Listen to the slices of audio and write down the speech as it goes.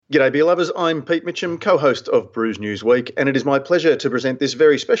G'day beer lovers, I'm Pete Mitchell, co-host of Brews News Week, and it is my pleasure to present this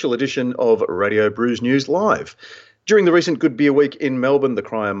very special edition of Radio Brews News Live. During the recent Good Beer Week in Melbourne, the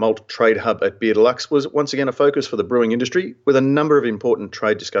Cryer Malt Trade Hub at Beer Deluxe was once again a focus for the brewing industry, with a number of important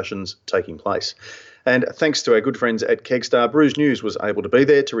trade discussions taking place. And thanks to our good friends at Kegstar, Brews News was able to be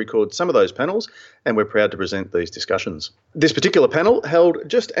there to record some of those panels, and we're proud to present these discussions. This particular panel, held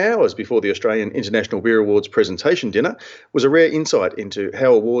just hours before the Australian International Beer Awards presentation dinner, was a rare insight into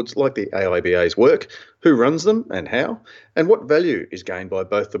how awards like the AIBA's work, who runs them and how, and what value is gained by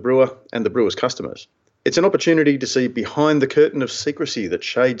both the brewer and the brewer's customers. It's an opportunity to see behind the curtain of secrecy that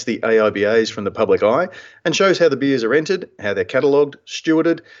shades the AIBAs from the public eye and shows how the beers are entered, how they're catalogued,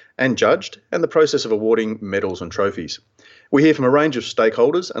 stewarded and judged, and the process of awarding medals and trophies. We hear from a range of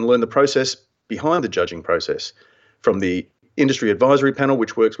stakeholders and learn the process behind the judging process, from the Industry Advisory Panel,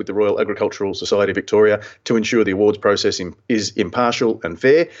 which works with the Royal Agricultural Society of Victoria to ensure the awards process is impartial and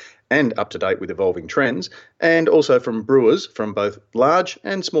fair and up to date with evolving trends, and also from brewers from both large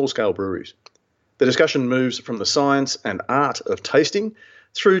and small-scale breweries. The discussion moves from the science and art of tasting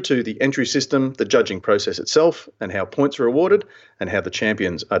through to the entry system, the judging process itself, and how points are awarded and how the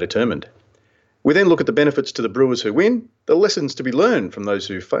champions are determined. We then look at the benefits to the brewers who win, the lessons to be learned from those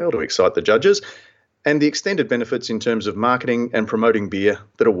who fail to excite the judges, and the extended benefits in terms of marketing and promoting beer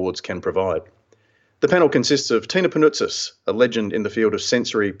that awards can provide. The panel consists of Tina Panutzis, a legend in the field of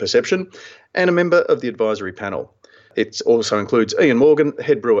sensory perception, and a member of the advisory panel. It also includes Ian Morgan,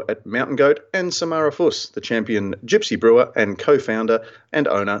 head brewer at Mountain Goat, and Samara Fuss, the champion gypsy brewer and co-founder and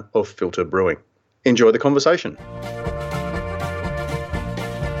owner of Filter Brewing. Enjoy the conversation.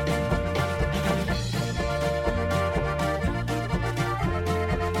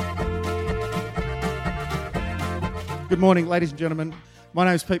 Good morning, ladies and gentlemen. My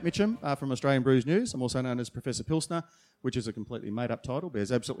name is Pete Mitchell from Australian Brews News. I'm also known as Professor Pilsner, which is a completely made-up title.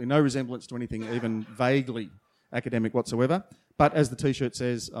 Bears absolutely no resemblance to anything even vaguely academic whatsoever. But as the T-shirt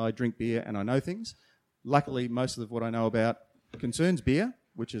says, I drink beer and I know things. Luckily, most of what I know about concerns beer,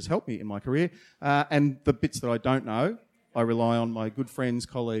 which has helped me in my career. And the bits that I don't know, I rely on my good friends,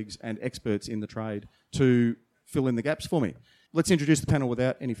 colleagues and experts in the trade to fill in the gaps for me. Let's introduce the panel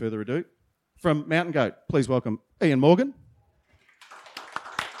without any further ado. From Mountain Goat, please welcome Ian Morgan.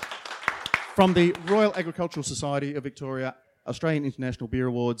 From the Royal Agricultural Society of Victoria, Australian International Beer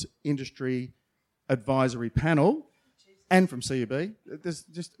Awards Industry Advisory Panel, and from CUB.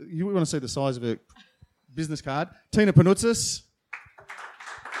 You want to see the size of a business card. Tina Panutzis.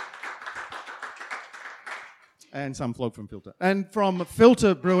 And some flog from Filter. And from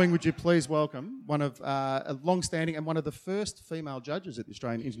Filter Brewing, would you please welcome one of a long-standing and one of the first female judges at the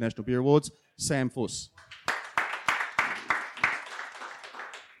Australian International Beer Awards, Sam Fuss.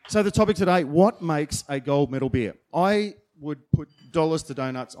 So the topic today, what makes a gold medal beer? I would put dollars to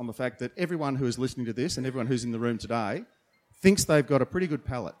donuts on the fact that everyone who is listening to this and everyone who's in the room today thinks they've got a pretty good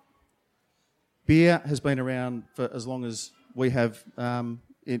palate. Beer has been around for as long as we have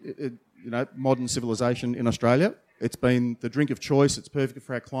modern civilization in Australia. It's been the drink of choice. It's perfect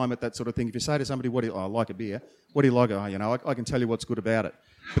for our climate, that sort of thing. If you say to somebody, I like a beer. What do you like? I can tell you what's good about it.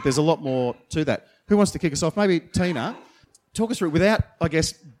 But there's a lot more to that. Who wants to kick us off? Maybe Tina, talk us through, without, I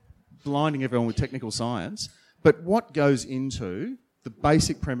guess, blinding everyone with technical science, but what goes into the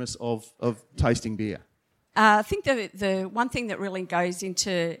basic premise of tasting beer? I think the one thing that really goes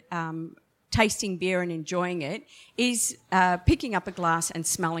into tasting beer and enjoying it is picking up a glass and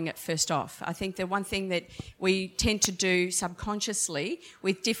smelling it first off. I think the one thing that we tend to do subconsciously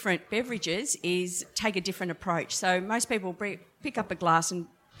with different beverages is take a different approach. So most people pick up a glass and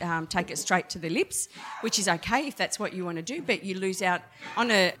take it straight to the lips, which is okay if that's what you want to do, but you lose out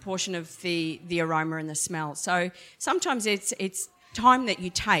on a portion of the aroma and the smell. So sometimes it's time that you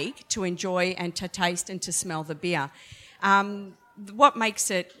take to enjoy and to taste and to smell the beer. What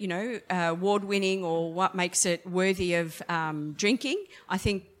makes it, award-winning, or what makes it worthy of drinking, I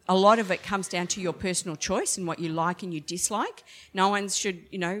think a lot of it comes down to your personal choice and what you like and you dislike. No one should,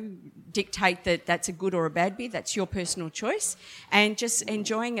 dictate that that's a good or a bad beer. That's your personal choice. And just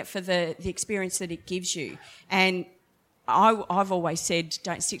enjoying it for the experience that it gives you. And I've always said,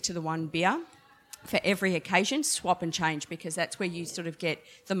 don't stick to the one beer. For every occasion, swap and change, because that's where you sort of get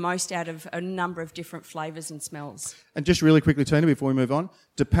the most out of a number of different flavours and smells. And just really quickly, Tina, before we move on,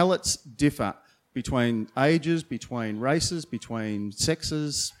 do palates differ between ages, between races, between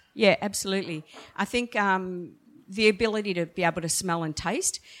sexes? Yeah, absolutely. I think the ability to be able to smell and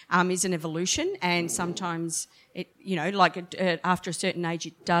taste is an evolution, and sometimes it, after a certain age,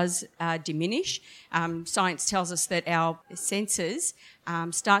 it does diminish. Science tells us that our senses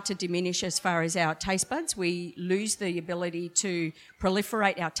start to diminish as far as our taste buds. We lose the ability to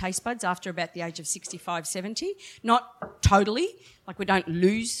proliferate our taste buds after about the age of 65, 70. Not totally, like we don't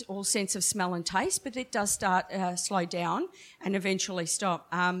lose all sense of smell and taste, but it does start slow down and eventually stop.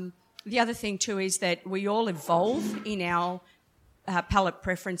 The other thing too is that we all evolve in our palate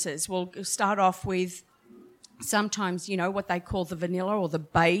preferences. We'll start off with sometimes, what they call the vanilla or the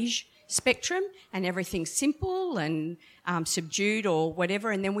beige spectrum, and everything's simple and subdued or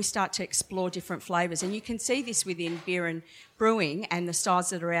whatever, and then we start to explore different flavours. And you can see this within beer and brewing and the styles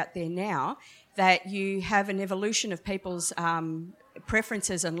that are out there now, that you have an evolution of people's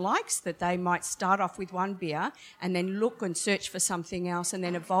preferences and likes, that they might start off with one beer and then look and search for something else and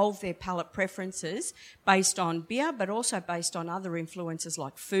then evolve their palate preferences based on beer, but also based on other influences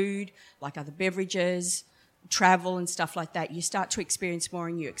like food, like other beverages, travel and stuff like that. You start to experience more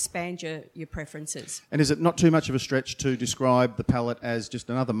and you expand your preferences. And is it not too much of a stretch to describe the palate as just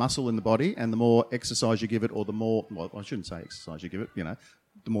another muscle in the body, and the more exercise you give it, or the more, well, I shouldn't say exercise you give it,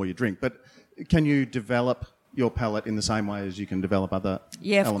 the more you drink, but can you develop your palate in the same way as you can develop other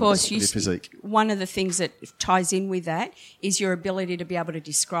elements of your physique? One of the things that ties in with that is your ability to be able to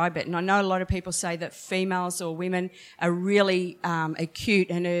describe it. And I know a lot of people say that females or women are really acute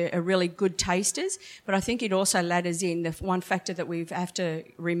and are really good tasters, but I think it also ladders in the one factor that we have to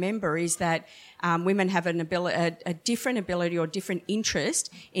remember is that women have a different ability or different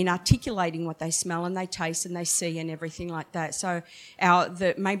interest in articulating what they smell and they taste and they see and everything like that. So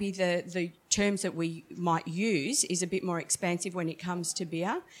maybe the terms that we might use is a bit more expansive when it comes to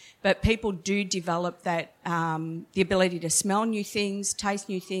beer, but people do develop that the ability to smell new things, taste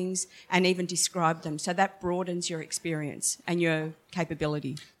new things, and even describe them. So that broadens your experience and your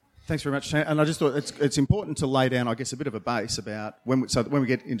capability. Thanks very much, Tanya. And I just thought it's important to lay down, I guess, a bit of a base about when we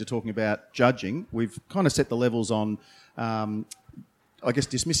get into talking about judging, we've kind of set the levels on, I guess,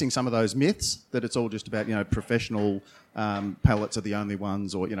 dismissing some of those myths that it's all just about, professional palates are the only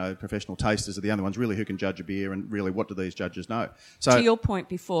ones, or, professional tasters are the only ones really who can judge a beer, and really what do these judges know? So, to your point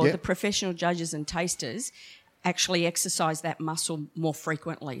before, the professional judges and tasters actually exercise that muscle more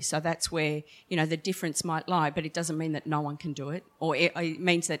frequently. So that's where, the difference might lie, but it doesn't mean that no one can do it, or it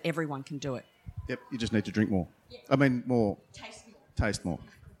means that everyone can do it. Yep, you just need to drink more. Yep. I mean, more. Taste more.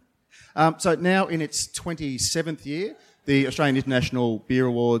 So now in its 27th year, the Australian International Beer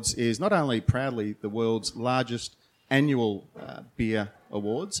Awards is not only proudly the world's largest annual beer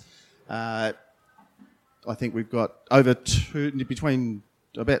awards. I think we've got between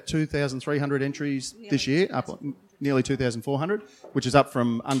about 2,300 entries this year, nearly 2,400, which is up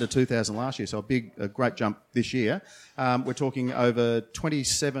from under 2,000 last year, so a great jump this year. We're talking over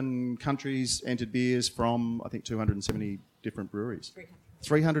 27 countries entered beers from, I think, 270 different breweries.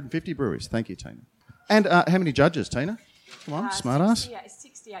 350 breweries. Thank you, Tina. And how many judges, Tina? Come on, smart ass.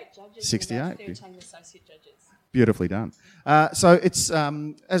 68 judges. 68. And about 13 associate judges. Beautifully done. So it's,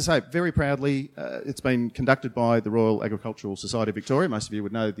 as I say, very proudly, it's been conducted by the Royal Agricultural Society of Victoria. Most of you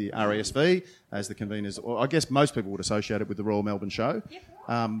would know the RASV as the conveners, or I guess most people would associate it with the Royal Melbourne Show.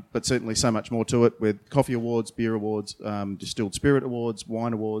 Yep. But certainly so much more to it, with coffee awards, beer awards, distilled spirit awards,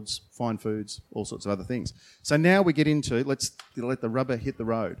 wine awards, fine foods, all sorts of other things. So now we get into, let's let the rubber hit the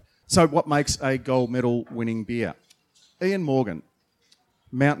road. So what makes a gold medal winning beer? Ian Morgan.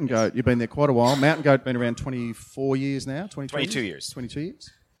 Mountain Goat, you've been there quite a while. Mountain Goat been around 24 years now? 22 years. 22 years.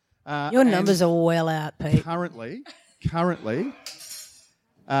 Your numbers are well out, Pete. Currently,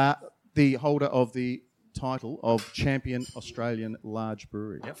 the holder of the title of Champion Australian Large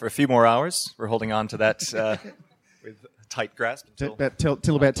Brewery. Yeah, for a few more hours, we're holding on to that with a tight grasp. Till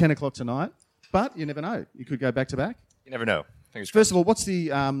about 10 o'clock tonight. But you never know. You could go back to back. You never know. First of all, what's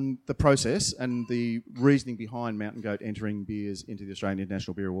the process and the reasoning behind Mountain Goat entering beers into the Australian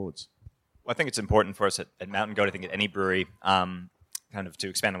International Beer Awards? Well, I think it's important for us at Mountain Goat, I think at any brewery, kind of to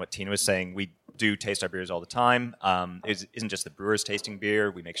expand on what Tina was saying, we do taste our beers all the time. It isn't just the brewers tasting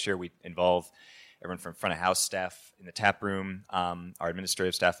beer. We make sure we involve everyone from front of house staff in the tap room, our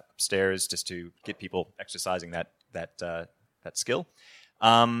administrative staff upstairs, just to get people exercising that skill.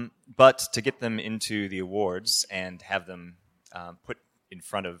 But to get them into the awards and have them put in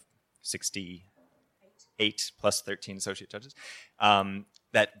front of 68 plus 13 associate judges,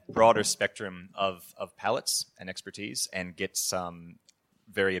 that broader spectrum of palates and expertise, and get some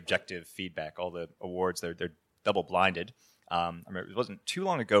very objective feedback. All the awards, they're double blinded. I remember it wasn't too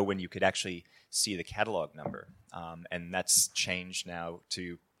long ago when you could actually see the catalog number, and that's changed now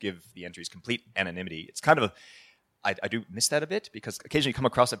to give the entries complete anonymity. It's kind of I do miss that a bit, because occasionally you come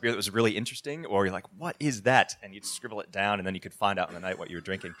across a beer that was really interesting, or you're like, what is that? And you'd scribble it down, and then you could find out in the night what you were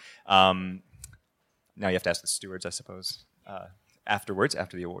drinking. Now you have to ask the stewards, I suppose, afterwards,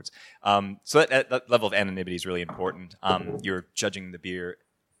 after the awards. So that level of anonymity is really important. You're judging the beer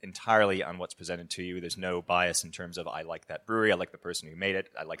entirely on what's presented to you. There's no bias in terms of, I like that brewery, I like the person who made it,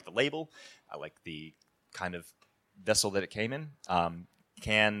 I like the label, I like the kind of vessel that it came in.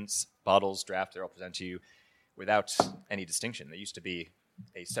 Cans, bottles, draft, they're all presented to you without any distinction. There used to be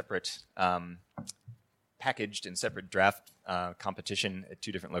a separate packaged and separate draft competition at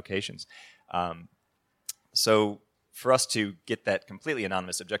 2 different locations. So for us to get that completely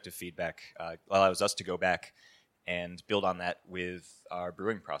anonymous objective feedback allows us to go back and build on that with our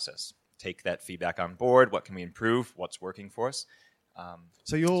brewing process. Take that feedback on board. What can we improve? What's working for us?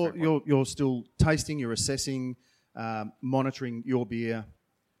 So you're still tasting, you're assessing, monitoring your beer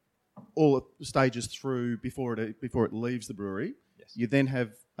all stages through before it leaves the brewery. Yes. You then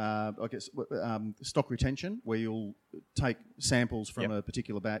have, stock retention, where you'll take samples from a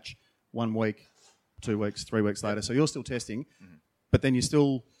particular batch 1 week, 2 weeks, 3 weeks later. So you're still testing, but then you're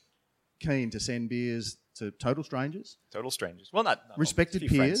still keen to send beers to total strangers. Total strangers. Well, not respected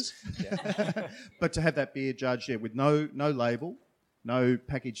peers. Yeah. But to have that beer judged with no label, no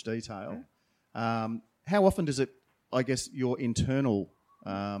package detail. How often does it, I guess, your internal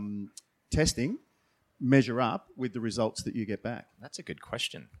testing measure up with the results that you get back? That's a good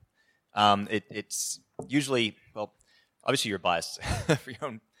question. It's usually, well, obviously you're biased for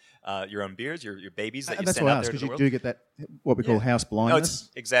your own beers, your babies that you that's send what I out asked, there to because the you world. do get that, what we call house blindness.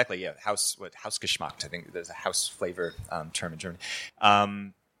 No, exactly, yeah. Hausgeschmack, I think there's a house flavor term in German.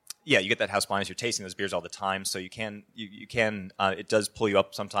 Yeah, you get that house blindness. You're tasting those beers all the time, so you can. It does pull you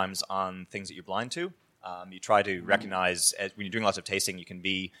up sometimes on things that you're blind to. You try to recognize, when you're doing lots of tasting, you can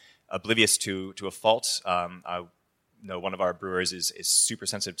be oblivious to a fault. I know one of our brewers is super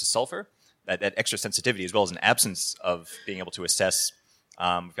sensitive to sulfur. That extra sensitivity, as well as an absence of being able to assess.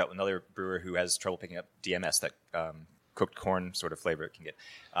 We've got another brewer who has trouble picking up DMS, that cooked corn sort of flavor it can get.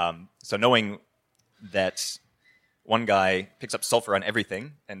 So knowing that one guy picks up sulfur on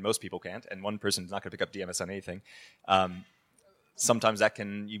everything, and most people can't, and one person's not going to pick up DMS on anything, sometimes that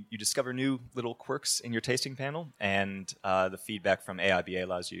you discover new little quirks in your tasting panel, and the feedback from AIBA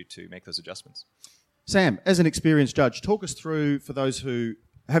allows you to make those adjustments. Sam, as an experienced judge, talk us through, for those who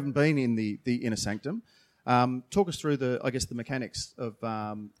haven't been in the inner sanctum, talk us through the mechanics of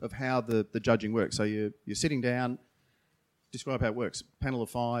how the judging works. So you're sitting down. Describe how it works. Panel of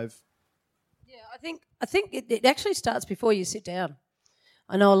 5. Yeah, I think it actually starts before you sit down.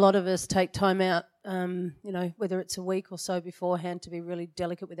 I know a lot of us take time out, whether it's a week or so beforehand, to be really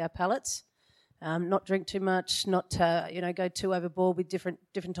delicate with our palates, not drink too much, not go too overboard with different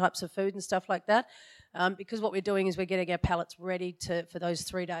types of food and stuff like that. Because what we're doing is we're getting our palates ready for those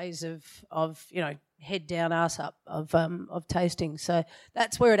 3 days of head down, ass up of tasting. So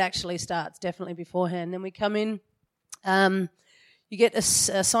that's where it actually starts, definitely beforehand. Then we come in. You get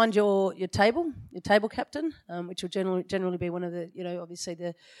assigned your table captain, which will generally be one of the,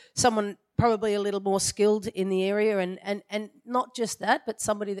 obviously someone probably a little more skilled in the area, and not just that, but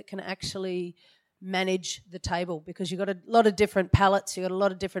somebody that can actually manage the table, because you've got a lot of different palates, you've got a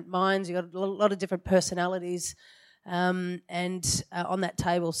lot of different minds, you've got a lot of different personalities on that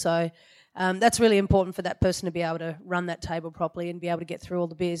table. So that's really important for that person to be able to run that table properly and be able to get through all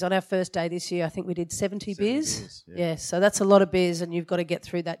the beers. On our first day this year, I think we did 70 beers. Yeah, so that's a lot of beers, and you've got to get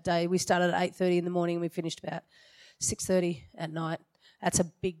through that day. We started at 8:30 in the morning and we finished about 6:30 at night. That's a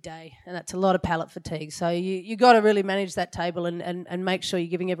big day, and that's a lot of palate fatigue. So you got to really manage that table and make sure you're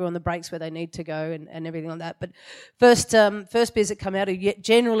giving everyone the breaks where they need to go and everything like that. But first beers that come out will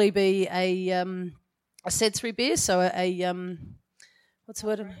generally be a sensory beer, so what's the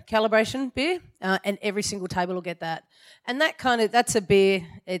word? Calibration beer, and every single table will get that. And that's a beer.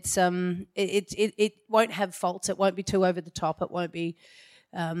 It's it won't have faults. It won't be too over the top. It won't be.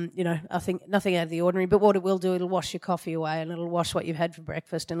 I think nothing out of the ordinary, but what it will do, it'll wash your coffee away, and it'll wash what you've had for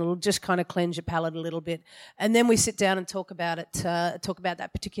breakfast, and it'll just kind of cleanse your palate a little bit. And then we sit down and talk about it, talk about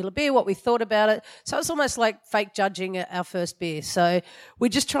that particular beer, what we thought about it. So it's almost like fake judging our first beer. So we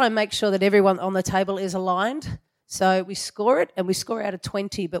just try and make sure that everyone on the table is aligned. So we score it, and we score out of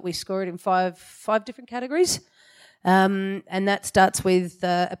 20, but we score it in five different categories. And that starts with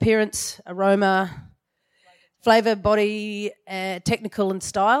appearance, aroma, flavour, body, technical and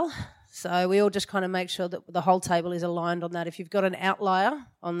style. So we all just kind of make sure that the whole table is aligned on that. If you've got an outlier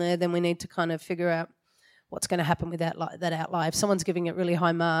on there, then we need to kind of figure out what's going to happen with that outlier. If someone's giving it really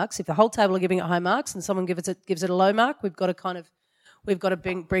high marks, if the whole table are giving it high marks and someone gives it a low mark, we've got to kind of we've got to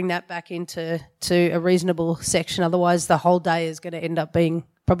bring that back into a reasonable section. Otherwise, the whole day is going to end up being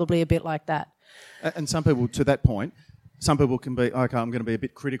probably a bit like that. And some people, to that point, some people can be, okay, I'm going to be a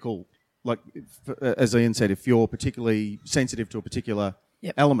bit critical. Like, as Ian said, if you're particularly sensitive to a particular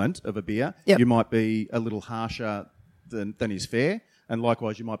element of a beer, you might be a little harsher than is fair. And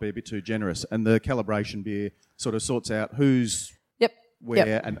likewise, you might be a bit too generous. And the calibration beer sort of sorts out who's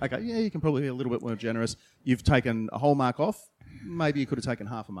where. And, okay, yeah, you can probably be a little bit more generous. You've taken a whole mark off. Maybe you could have taken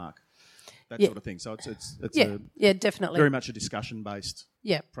half a mark. That sort of thing. So it's definitely very much a discussion-based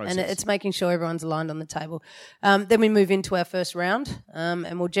process. And it's making sure everyone's aligned on the table. Then we move into our first round,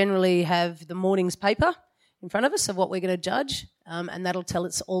 and we'll generally have the morning's paper in front of us of what we're going to judge, and that'll tell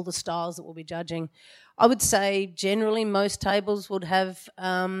us all the styles that we'll be judging. I would say generally most tables would have,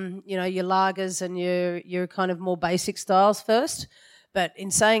 your lagers and your kind of more basic styles first. But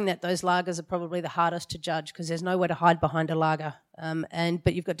in saying that, those lagers are probably the hardest to judge because there's nowhere to hide behind a lager.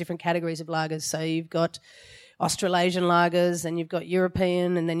 But you've got different categories of lagers. So you've got Australasian lagers, and you've got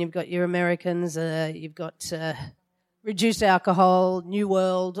European, and then you've got your Americans. You've got reduced alcohol, New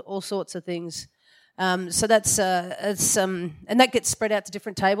World, all sorts of things. So that's and that gets spread out to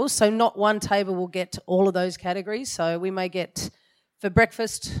different tables. So not one table will get all of those categories. So we may get, for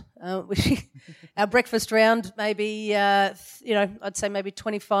breakfast, our breakfast round maybe, I'd say maybe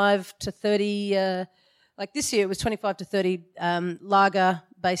 25 to 30. Like this year, it was 25 to 30 lager,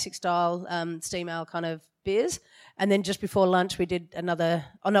 basic style, steam ale kind of beers. And then just before lunch, we did another.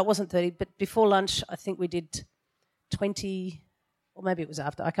 Oh no, it wasn't 30, but before lunch, I think we did 20. Or maybe it was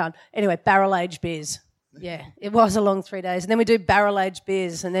after, I can't. Anyway, barrel-aged beers. Yeah, it was a long 3 days. And then we do barrel-aged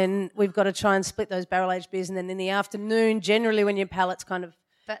beers, and then we've got to try and split those barrel-aged beers. And then in the afternoon, generally when your palate's kind of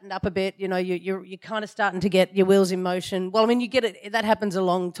fattened up a bit, you're kind of starting to get your wheels in motion. Well, I mean, you get it. That happens a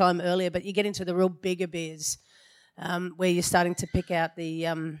long time earlier, but you get into the real bigger beers where you're starting to pick out the,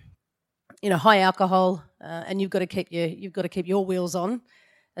 high alcohol, and you've got to keep your wheels on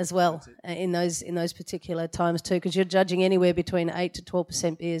as well in those particular times too, because you're judging anywhere between 8 to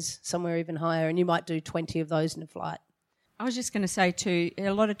 12% beers, somewhere even higher, and you might do 20 of those in a flight. I was just going to say too,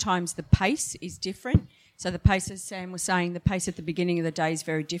 a lot of times the pace is different. So the pace, as Sam was saying, the pace at the beginning of the day is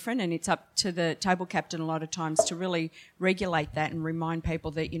very different, and it's up to the table captain a lot of times to really regulate that and remind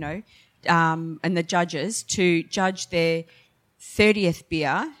people that, and the judges to judge their 30th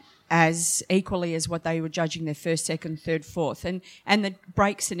beer as equally as what they were judging their first, second, third, fourth. And the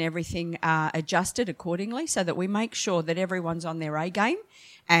breaks and everything are adjusted accordingly so that we make sure that everyone's on their A game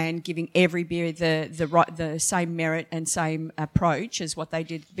and giving every beer the same merit and same approach as what they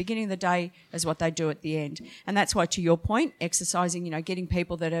did at the beginning of the day as what they do at the end. And that's why, to your point, exercising, getting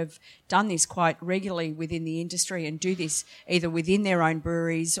people that have done this quite regularly within the industry and do this either within their own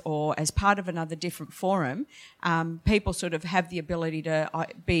breweries or as part of another different forum, people sort of have the ability to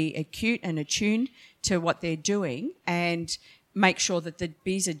be acute and attuned to what they're doing and make sure that the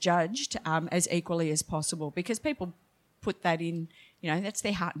beers are judged as equally as possible, because people put that in, that's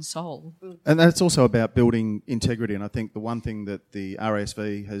their heart and soul. And that's also about building integrity. And I think the one thing that the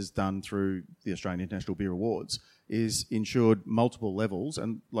RASV has done through the Australian International Beer Awards is ensured multiple levels.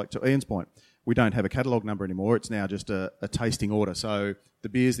 And like to Ian's point, we don't have a catalogue number anymore. It's now just a tasting order. So the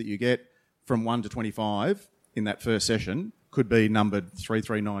beers that you get from 1 to 25 in that first session could be numbered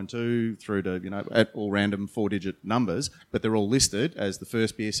 3392 through to, at all random 4-digit numbers, but they're all listed as the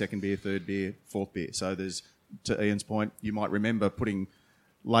first beer, second beer, third beer, fourth beer. So there's, to Ian's point, you might remember putting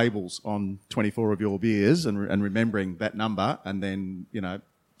labels on 24 of your beers and remembering that number, and then,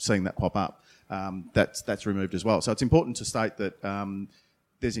 seeing that pop up. That's removed as well. So it's important to state that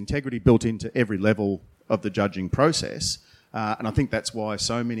there's integrity built into every level of the judging process, and I think that's why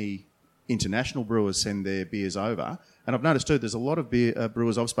so many international brewers send their beers over. And I've noticed too, there's a lot of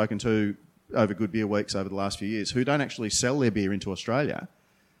brewers I've spoken to over Good Beer Weeks over the last few years who don't actually sell their beer into Australia.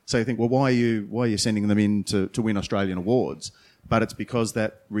 So you think, well, why are you sending them in to win Australian awards? But it's because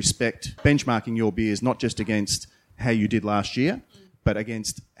that respect, benchmarking your beers not just against how you did last year, but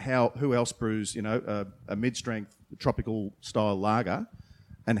against who else brews, a mid-strength tropical style lager,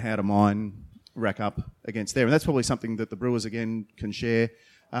 and how do mine rack up against there? And that's probably something that the brewers again can share.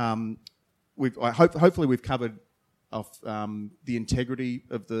 Hopefully we've covered off the integrity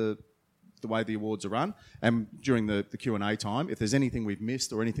of the way the awards are run, and during the Q&A time, if there's anything we've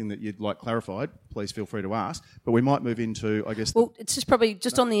missed or anything that you'd like clarified, please feel free to ask. But we might move into, I guess... Well, it's just probably,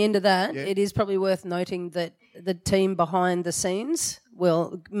 just on the end of that, It is probably worth noting that the team behind the scenes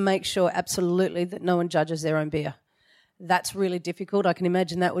will make sure absolutely that no one judges their own beer. That's really difficult. I can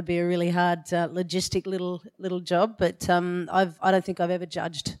imagine that would be a really hard logistic little job, but I don't think I've ever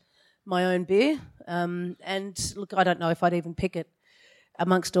judged my own beer. And look, I don't know if I'd even pick it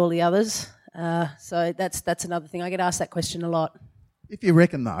amongst all the others. So that's another thing. I get asked that question a lot. If you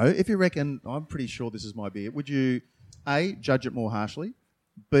reckon, I'm pretty sure this is my beer, would you, A, judge it more harshly,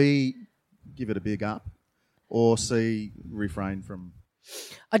 B, give it a big up, or C, refrain from...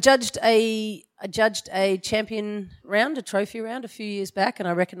 I judged a champion round, a trophy round, a few years back, and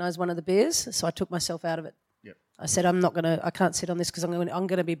I recognised one of the beers, so I took myself out of it. Yep. I said I can't sit on this because I'm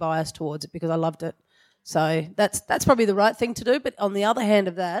going to be biased towards it because I loved it. So that's probably the right thing to do. But on the other hand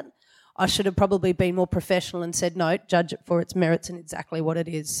of that, I should have probably been more professional and said no, judge it for its merits and exactly what it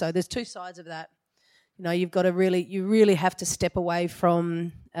is. So there's two sides of that. You know, you really have to step away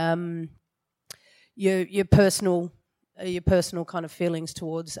from your personal kind of feelings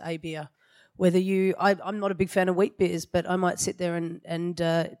towards a beer. Whether I'm not a big fan of wheat beers, but I might sit there and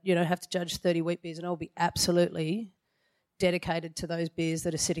have to judge 30 wheat beers, and I'll be absolutely dedicated to those beers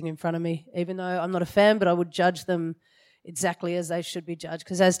that are sitting in front of me. Even though I'm not a fan, but I would judge them exactly as they should be judged.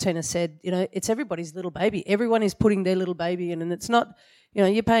 Because as Tina said, it's everybody's little baby. Everyone is putting their little baby in, and it's not,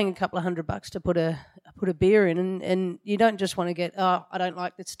 you're paying a couple of $100 to put a beer in, and you don't just want to get, I don't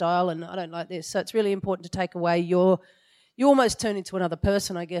like this style and I don't like this. So it's really important to take away you almost turn into another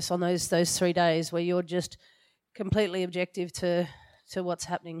person, I guess, on those 3 days where you're just completely objective to what's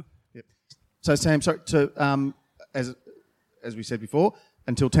happening. Yep. So Sam, as we said before,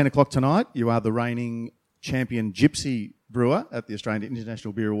 until 10 o'clock tonight, you are the reigning champion gypsy brewer at the Australian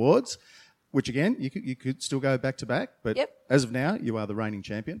International Beer Awards, which again, you could still go back to back, but yep. As of now, you are the reigning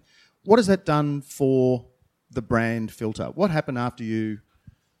champion. What has that done for the brand Filter? What happened after you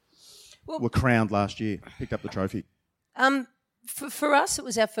were crowned last year, picked up the trophy? For us, it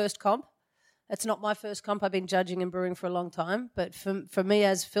was our first comp. It's not my first comp. I've been judging and brewing for a long time, but for me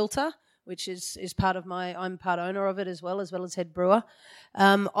as Filter, which is part of I'm part owner of it as well as head brewer,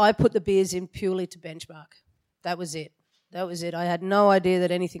 I put the beers in purely to benchmark. That was it. I had no idea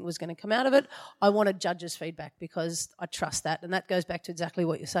that anything was going to come out of it. I wanted judges' feedback because I trust that, and that goes back to exactly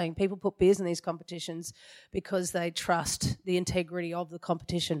what you're saying. People put beers in these competitions because they trust the integrity of the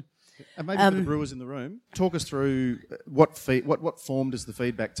competition. And maybe for the brewers in the room, talk us through what form does the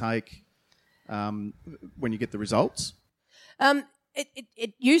feedback take when you get the results?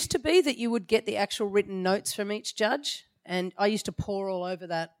 It used to be that you would get the actual written notes from each judge, and I used to pore all over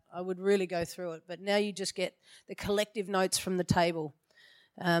that. I would really go through it, but now you just get the collective notes from the table.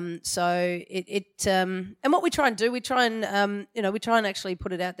 And what we try and do, we try and actually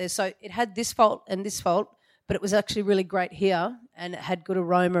put it out there. So it had this fault and this fault, but it was actually really great here, and it had good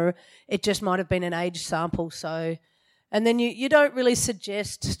aroma. It just might have been an age sample, so. And then you don't really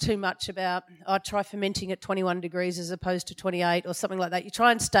suggest too much about, try fermenting at 21 degrees as opposed to 28 or something like that. You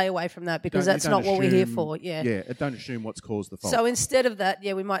try and stay away from that because that's not what we're here for. Yeah, don't assume what's caused the fault. So instead of that,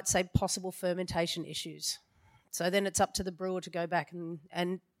 we might say possible fermentation issues. So then it's up to the brewer to go back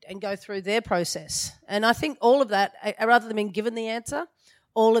and go through their process. And I think all of that, rather than being given the answer,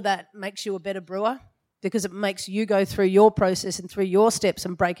 all of that makes you a better brewer because it makes you go through your process and through your steps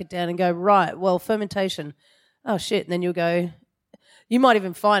and break it down and go, right, well, fermentation – oh, shit, and then you'll go... You might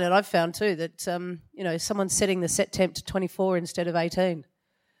even find it, I've found too, that, someone's setting the set temp to 24 instead of 18.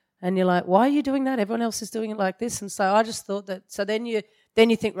 And you're like, why are you doing that? Everyone else is doing it like this. And so I just thought that... So then you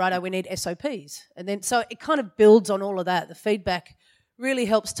think, right, we need SOPs. And then so it kind of builds on all of that. The feedback really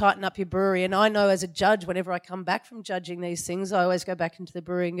helps tighten up your brewery. And I know as a judge, whenever I come back from judging these things, I always go back into the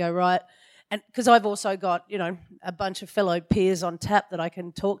brewery and go, right... And because I've also got, a bunch of fellow peers on tap that I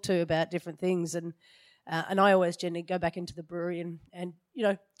can talk to about different things, and I always generally go back into the brewery and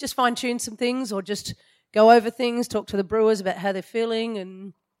just fine-tune some things or just go over things, talk to the brewers about how they're feeling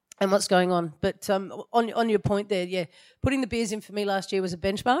and what's going on. But on your point there, putting the beers in for me last year was a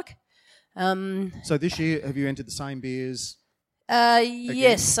benchmark. So this year, have you entered the same beers?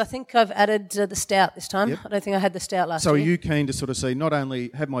 Yes, I think I've added the stout this time. Yep. I don't think I had the stout last year. So are you keen to sort of see not only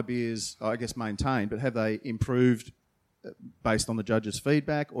have my beers, I guess, maintained, but have they improved based on the judges'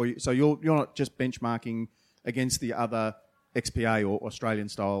 feedback? So you're not just benchmarking against the other XPA or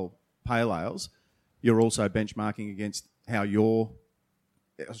Australian-style pale ales, you're also benchmarking against how your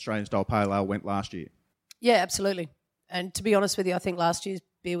Australian-style pale ale went last year? Yeah, absolutely. And to be honest with you, I think last year's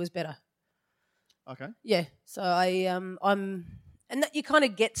beer was better. Okay. Yeah. So and that you kind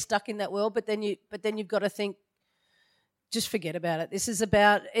of get stuck in that world, but then you've got to think, just forget about it. This is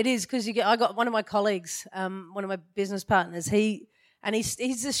about it is because I got one of my colleagues, one of my business partners. He's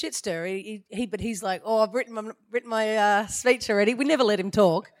a shit stirrer. But he's like, I've written my speech already. We never let him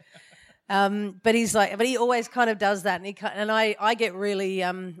talk. But he's like, but he always kind of does that, and I get really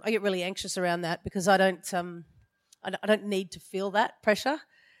anxious around that because I don't need to feel that pressure.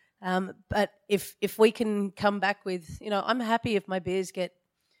 But if we can come back with, I'm happy if my beers get,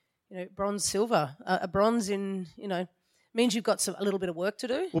 bronze, silver. A bronze in, means you've got a little bit of work to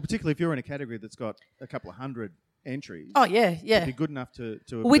do. Well, particularly if you're in a category that's got a couple of hundred entries. Oh yeah. It'd be good enough to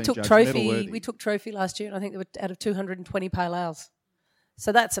have we been took judged trophy. medal-worthy. We took trophy last year, and I think there were out of 220 pale ales.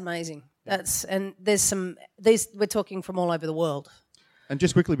 So that's amazing. And there's we're talking from all over the world. And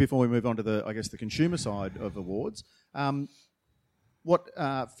just quickly before we move on to the consumer side of awards, what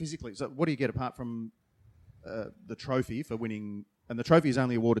physically? So what do you get apart from the trophy for winning? And the trophy is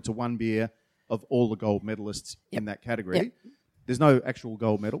only awarded to one beer of all the gold medalists in that category. Yep. There's no actual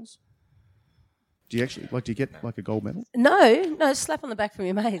gold medals. Do you get like a gold medal? No, slap on the back from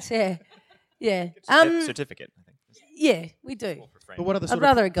your mates. Yeah. Certificate, I think. Yeah, we do. But what other sort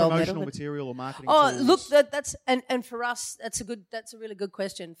rather a of gold promotional medal, material or marketing Oh, tools? look, that's and for us, that's a really good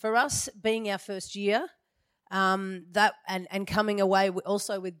question. For us, being our first year, that and coming away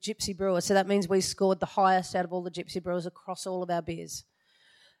also with Gypsy Brewer, so that means we scored the highest out of all the Gypsy Brewers across all of our beers.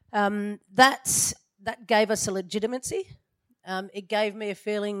 That gave us a legitimacy. It gave me a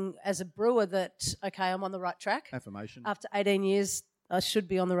feeling as a brewer that okay, I'm on the right track. Affirmation. After 18 years, I should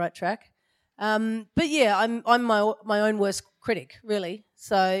be on the right track. But yeah, I'm my own worst critic, really.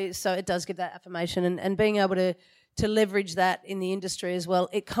 So it does give that affirmation, and being able to leverage that in the industry as well.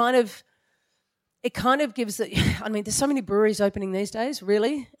 It kind of gives the. I mean, there's so many breweries opening these days,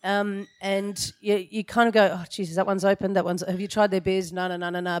 really, and you kind of go, oh Jesus, that one's open. That one's. Have you tried their beers?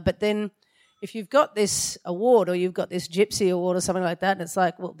 No. But then, if you've got this award or you've got this Gypsy award or something like that, and it's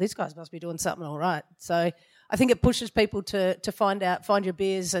like, well, these guys must be doing something all right. So I think it pushes people to find your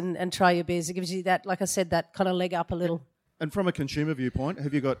beers and try your beers. It gives you that, like I said, that kind of leg up a little. And from a consumer viewpoint,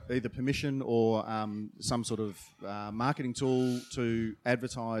 have you got either permission or some sort of marketing tool to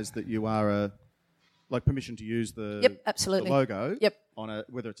advertise that you are permission to use the absolutely. the logo? Yep. On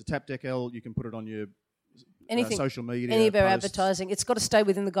whether it's a tap decal, you can put it on your anything, social media, any of our posts. advertising. It's got to stay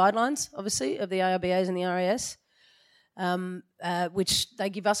within the guidelines, obviously, of the AIBAs and the RAS, which they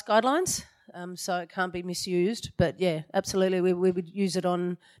give us guidelines. So it can't be misused. But yeah, absolutely, we would use it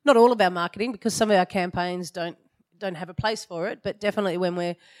on not all of our marketing because some of our campaigns don't have a place for it. But definitely when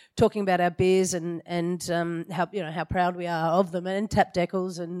we're talking about our beers and how proud we are of them and tap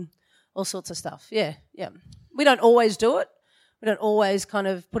decals and all sorts of stuff. Yeah. We don't always do it. We don't always kind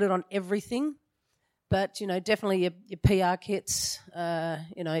of put it on everything. But definitely your PR kits.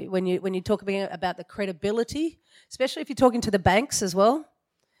 When you talk about the credibility, especially if you're talking to the banks as well.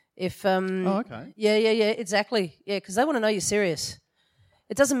 If okay. Yeah, exactly. Yeah, because they want to know you're serious.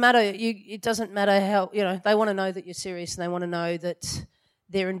 It doesn't matter. It doesn't matter how they want to know that you're serious, and they want to know that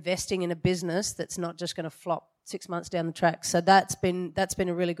they're investing in a business that's not just going to flop 6 months down the track. So that's been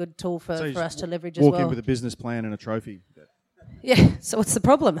a really good tool for us to leverage as well. Walk in with a business plan and a trophy. Yeah. So what's the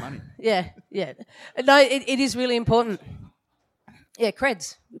problem? Money. Yeah. No, it is really important. Yeah,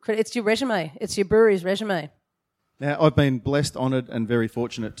 creds. It's your resume. It's your brewery's resume. Now, I've been blessed, honoured and very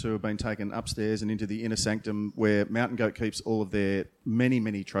fortunate to have been taken upstairs and into the inner sanctum where Mountain Goat keeps all of their many,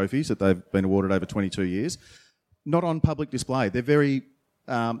 many trophies that they've been awarded over 22 years. Not on public display. They're very...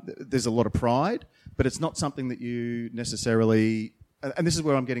 there's a lot of pride, but it's not something that you necessarily... And this is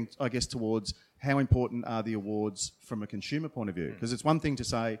where I'm getting, I guess, towards how important are the awards from a consumer point of view. Because it's one thing to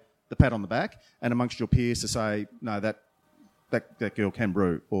say the pat on the back and amongst your peers to say, no, that girl can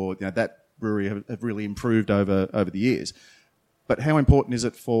brew, or that brewery have really improved over the years. But how important is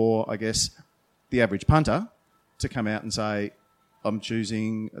it for, I guess, the average punter to come out and say, I'm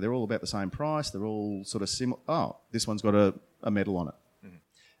choosing, they're all about the same price, they're all sort of similar. Oh, this one's got a medal on it.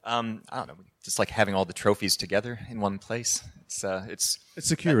 I don't know, just like having all the trophies together in one place. It's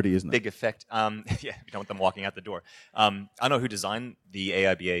security, isn't it? Big effect. Yeah, you don't want them walking out the door. I don't know who designed the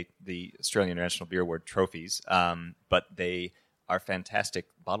AIBA, the Australian International Beer Award trophies, but they are fantastic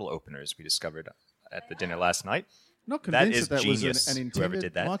bottle openers we discovered at the dinner last night. Not convinced that is that genius, was an intended, whoever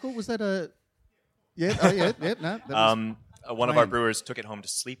did that. Michael, was that a... Yeah, no. That was one of our brewers took it home to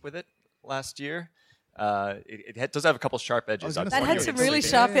sleep with it last year. It does have a couple sharp edges. That had some really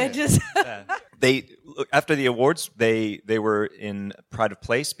sharp edges. They after the awards, they were in pride of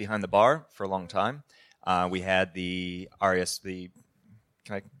place behind the bar for a long time. We had the RSV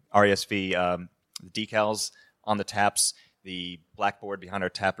decals on the taps. The blackboard behind our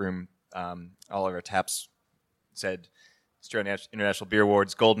tap room, all of our taps said Australian International Beer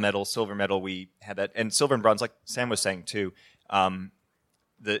Awards, gold medal, silver medal. We had that, and silver and bronze, like Sam was saying too.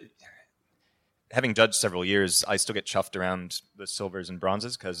 Having judged several years, I still get chuffed around the silvers and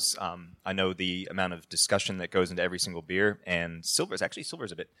bronzes because I know the amount of discussion that goes into every single beer. And silver is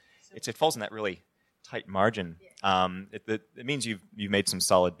a bit, it falls in that really tight margin. It means you've made some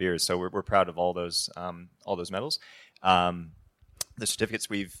solid beers, so we're proud of all those medals. The certificates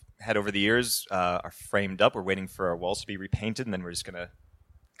we've had over the years are framed up. We're waiting for our walls to be repainted, and then we're just going to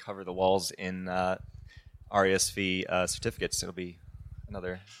cover the walls in RASV certificates. It'll be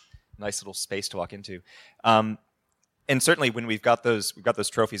another nice little space to walk into. And certainly when we've got those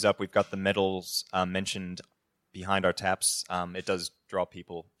trophies up, we've got the medals mentioned behind our taps. It does draw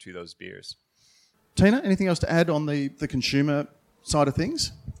people to those beers. Tina, anything else to add on the consumer side of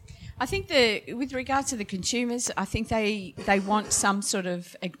things? I think with regards to the consumers, I think they want some sort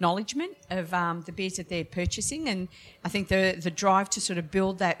of acknowledgement of the beers that they're purchasing, and I think the drive to sort of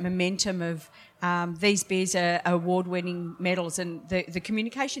build that momentum of these beers are award-winning medals, and the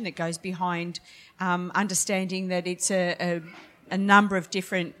communication that goes behind understanding that it's a number of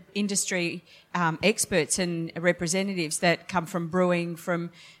different industry experts and representatives that come from brewing,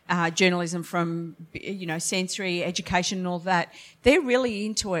 from journalism, from sensory education and all that. They're really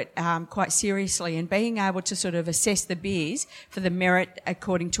into it quite seriously, and being able to sort of assess the beers for the merit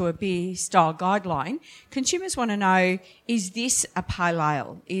according to a beer style guideline. Consumers want to know, is this a pale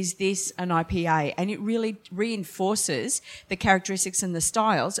ale? Is this an IPA? And it really reinforces the characteristics and the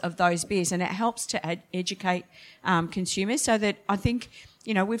styles of those beers, and it helps to educate consumers. So that I think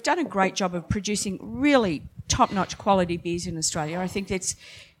we've done a great job of producing really top-notch quality beers in Australia. I think that's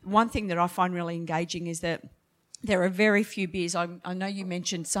one thing that I find really engaging, is that there are very few beers. I know you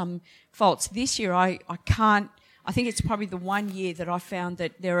mentioned some faults. This year I think it's probably the one year that I found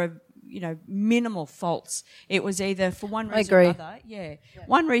that there are minimal faults. It was either for one reason or another,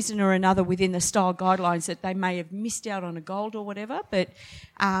 one reason or another within the style guidelines that they may have missed out on a gold or whatever. But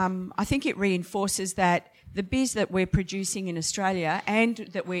I think it reinforces that the beers that we're producing in Australia and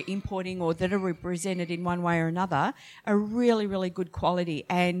that we're importing or that are represented in one way or another are really, really good quality,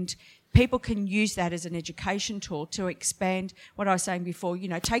 and people can use that as an education tool to expand what I was saying before,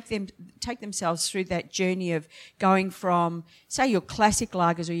 take themselves through that journey of going from, say, your classic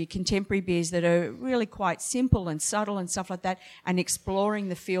lagers or your contemporary beers that are really quite simple and subtle and stuff like that, and exploring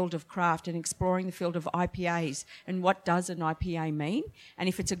the field of craft and exploring the field of IPAs and what does an IPA mean. And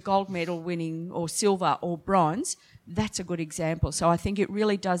if it's a gold medal winning or silver or bronze, that's a good example. So I think it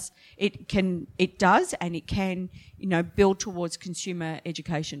really does, it can build towards consumer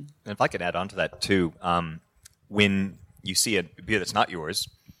education. And if I could add on to that too, when you see a beer that's not yours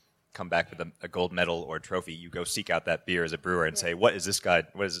come back with a gold medal or a trophy, you go seek out that beer as a brewer and say, what is this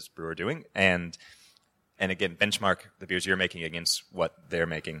brewer doing? And again, benchmark the beers you're making against what they're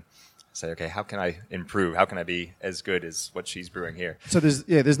making. Say, okay, how can I improve? How can I be as good as what she's brewing here? So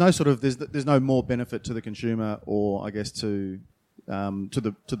there's no more benefit to the consumer, or I guess to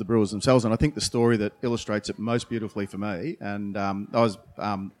the brewers themselves. And I think the story that illustrates it most beautifully for me, and I was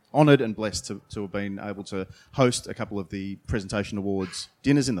honoured and blessed to have been able to host a couple of the presentation awards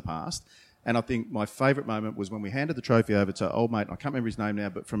dinners in the past. And I think my favourite moment was when we handed the trophy over to old mate, I can't remember his name now,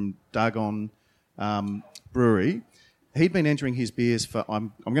 but from Dargon Brewery. He'd been entering his beers for,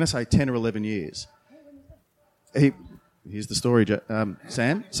 I'm going to say 10 or 11 years. Here's the story,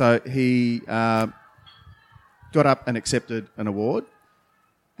 Sam. So he got up and accepted an award,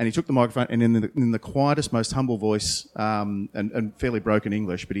 and he took the microphone, and in the quietest, most humble voice and fairly broken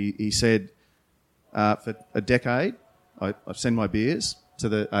English, but he said, for a decade, I send my beers to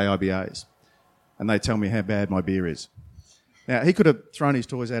the AIBAs, and they tell me how bad my beer is. Now, he could have thrown his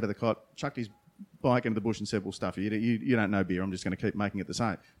toys out of the cot, chucked his bike into the bush and said, well, stuff you don't know beer, I'm just going to keep making it the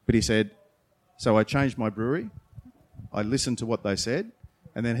same. But he said, so I changed my brewery, I listened to what they said,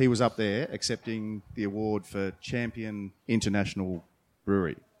 and then he was up there accepting the award for Champion Large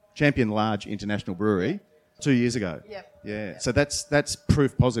International Brewery 2 years ago. Yep. Yeah, so that's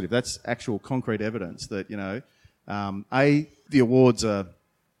proof positive. That's actual concrete evidence that, the awards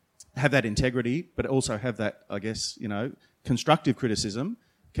have that integrity, but also have that, I guess, constructive criticism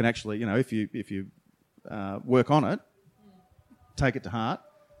can actually, if you work on it, take it to heart,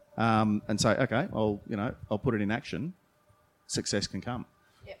 and say, okay, I'll put it in action. Success can come.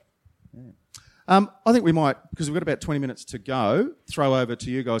 Yep. Yeah. I think we might, because we've got about 20 minutes to go, throw over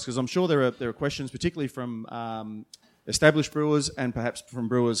to you guys, because I'm sure there are questions, particularly from established brewers and perhaps from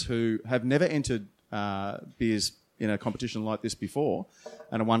brewers who have never entered beers in a competition like this before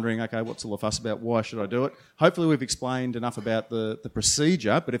and are wondering, okay, what's all the fuss about? Why should I do it? Hopefully we've explained enough about the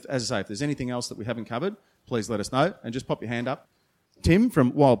procedure, but if there's anything else that we haven't covered, please let us know and just pop your hand up. Tim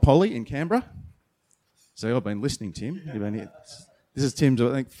from Wild Polly in Canberra. So I've been listening, Tim. You've been here. This is Tim's,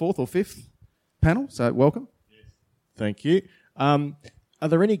 I think, 4th or 5th panel, so welcome. Thank you. Are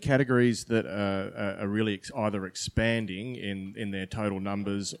there any categories that are really either expanding in their total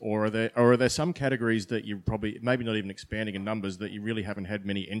numbers, or are there some categories that you probably maybe not even expanding in numbers that you really haven't had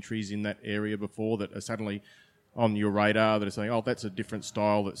many entries in that area before that are suddenly on your radar that are saying, oh, that's a different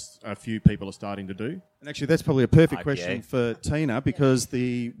style that a few people are starting to do? And actually, that's probably a perfect IPA. question for Tina, because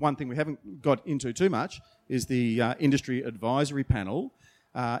the one thing we haven't got into too much is the industry advisory panel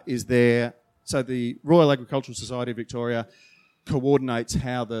is there. So the Royal Agricultural Society of Victoria coordinates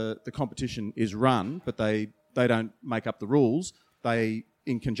how the competition is run, but they don't make up the rules. They,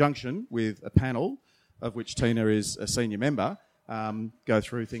 in conjunction with a panel, of which Tina is a senior member, go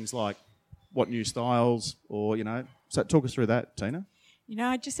through things like what new styles or, so talk us through that, Tina.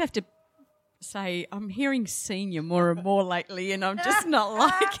 I just have to say I'm hearing senior more and more lately and I'm just not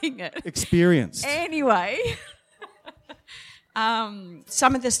liking it. Experienced. Anyway,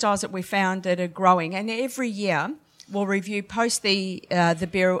 some of the styles that we found that are growing, and every year we'll review, post the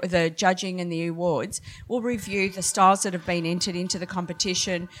judging and the awards, we'll review the styles that have been entered into the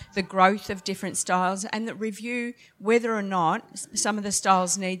competition, the growth of different styles, and review whether or not some of the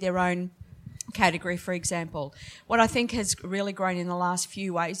styles need their own category, for example. What I think has really grown in the last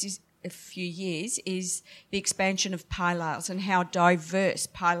few years is the expansion of pale ales and how diverse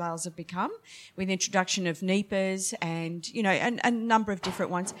pale ales have become with the introduction of NEPAs and, and a number of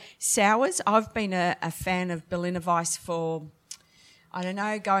different ones. Sours, I've been a fan of Berliner Weiss for,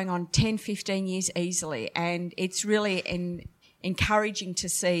 going on 10, 15 years easily, and it's really encouraging to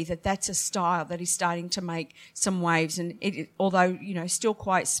see that that's a style that is starting to make some waves, and although still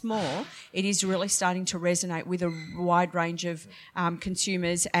quite small, it is really starting to resonate with a wide range of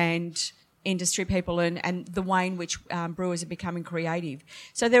consumers and industry people and the way in which brewers are becoming creative.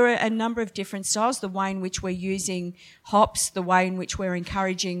 So there are a number of different styles, the way in which we're using hops, the way in which we're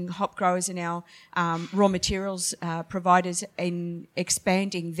encouraging hop growers and our raw materials providers in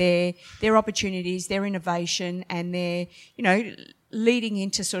expanding their opportunities, their innovation, and their, leading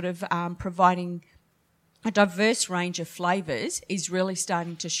into sort of providing a diverse range of flavours is really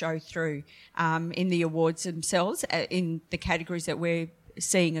starting to show through in the awards themselves, in the categories that we're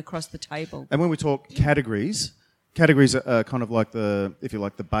seeing across the table. And when we talk categories are kind of like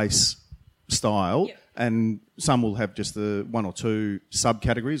the base style, yep. And some will have just the one or two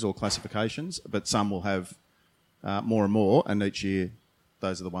subcategories or classifications, but some will have more and more, and each year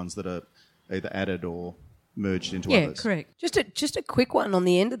those are the ones that are either added or merged into others. Yeah, correct. Just a quick one on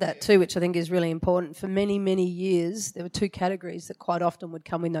the end of that too, which I think is really important. For many, many years, there were two categories that quite often would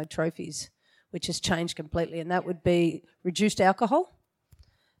come with no trophies, which has changed completely, and that would be reduced alcohol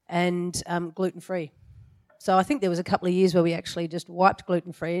and gluten-free. So I think there was a couple of years where we actually just wiped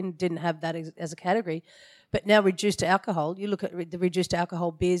gluten-free and didn't have that as a category. But now reduced alcohol, you look at the reduced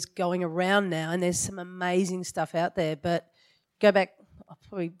alcohol beers going around now, and there's some amazing stuff out there. But go back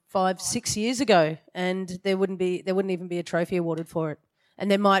probably 5-6 years ago, and there wouldn't even be a trophy awarded for it.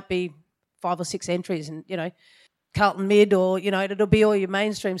 And there might be 5 or 6 entries, and Carlton Mid, or it'll be all your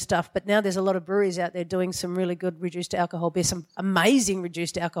mainstream stuff. But now there's a lot of breweries out there doing some really good reduced alcohol beers, some amazing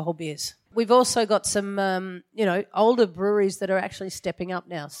reduced alcohol beers. We've also got some older breweries that are actually stepping up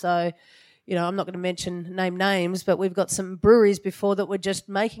now. So I'm not going to name names, but we've got some breweries before that were just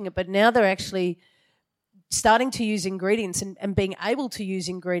making it, but now they're actually starting to use ingredients and being able to use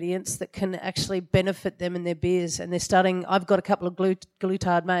ingredients that can actually benefit them in their beers. And they're starting. I've got a couple of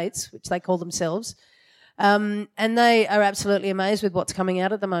glutard mates, which they call themselves. And they are absolutely amazed with what's coming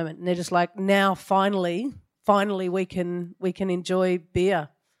out at the moment, and they're just like, now finally we can enjoy beer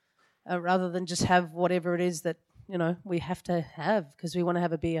rather than just have whatever it is that we have to have because we want to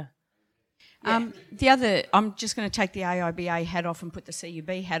have a beer. Yeah. I'm just going to take the AIBA hat off and put the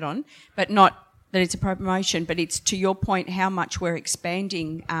CUB hat on, but not that it's a promotion, but it's to your point how much we're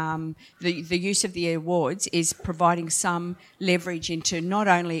expanding the use of the awards is providing some leverage into not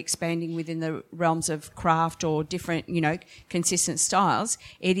only expanding within the realms of craft or different, consistent styles.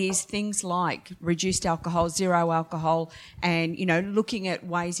 It is things like reduced alcohol, zero alcohol, and, looking at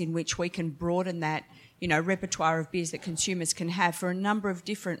ways in which we can broaden that repertoire of beers that consumers can have for a number of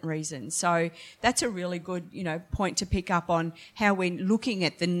different reasons. So that's a really good, point to pick up on how we're looking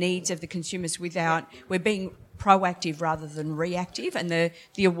at the needs of the consumers we're being proactive rather than reactive, and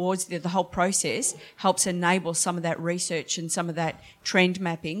the awards, the whole process helps enable some of that research and some of that trend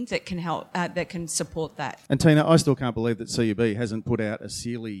mapping that can help, that can support that. And Tina, I still can't believe that CUB hasn't put out a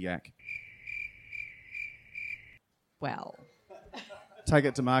celiac. Well, take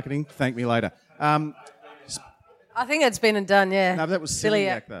it to marketing. Thank me later. I think it's been and done, yeah. No, that was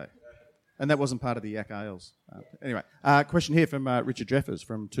celiac though. And that wasn't part of the Yak Ales. Anyway, question here from Richard Jeffers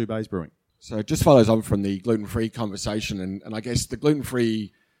from Two Bays Brewing. So it just follows on from the gluten-free conversation, and I guess the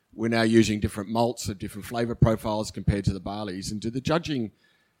gluten-free, we're now using different malts of different flavour profiles compared to the barleys. And do the judging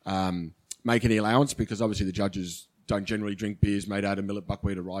make any allowance? Because obviously the judges don't generally drink beers made out of millet,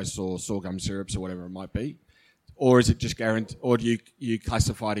 buckwheat, or rice, or sorghum syrups, or whatever it might be. Or is it just guaranteed? Or do you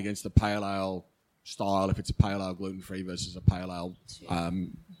classify it against the pale ale style if it's a pale ale gluten-free versus a pale ale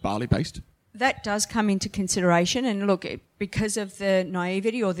barley-based? That does come into consideration, and look, because of the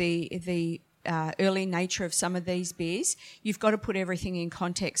naivety or the early nature of some of these beers, you've got to put everything in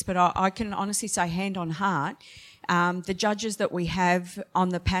context. But I can honestly say, hand on heart, the judges that we have on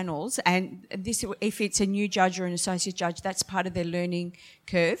the panels, and this, if it's a new judge or an associate judge, that's part of their learning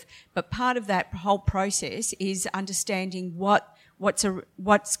curve. But part of that whole process is understanding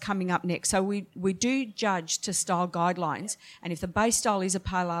what's coming up next. So we do judge to style guidelines, and if the base style is a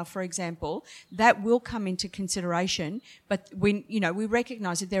pale ale, for example, that will come into consideration. But we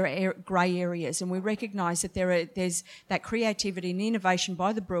recognise that there are grey areas, and we recognise that there's that creativity and innovation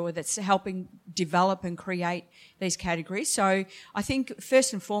by the brewer that's helping develop and create these categories. So I think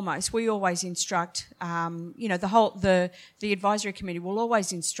first and foremost, we always instruct, the advisory committee will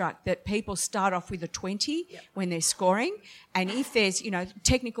always instruct that people start off with a 20 when they're scoring. And if there's,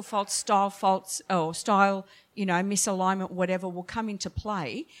 technical faults, or style, misalignment, whatever, will come into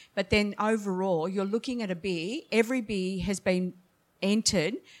play. But then overall, you're looking at a beer. Every beer has been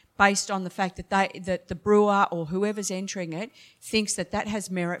entered based on the fact that the brewer or whoever's entering it thinks that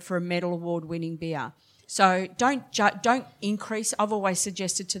has merit for a medal award-winning beer. So don't increase. I've always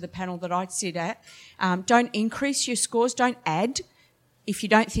suggested to the panel that I sit at, don't increase your scores. Don't add. If you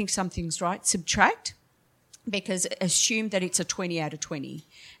don't think something's right, subtract. Because assume that it's a 20 out of 20.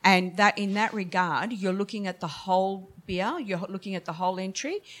 And that in that regard, you're looking at the whole beer, you're looking at the whole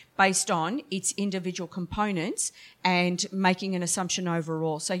entry based on its individual components and making an assumption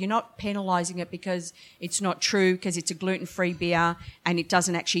overall. So you're not penalising it because it's not true, because it's a gluten-free beer and it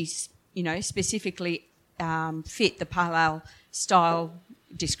doesn't actually, specifically fit the pale ale style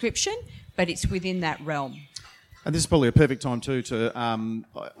description, but it's within that realm. And this is probably a perfect time too to,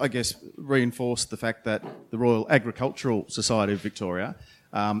 I guess, reinforce the fact that the Royal Agricultural Society of Victoria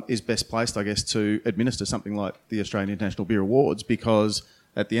is best placed, I guess, to administer something like the Australian International Beer Awards, because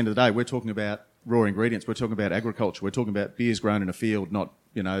at the end of the day, we're talking about raw ingredients, we're talking about agriculture, we're talking about beers grown in a field, not,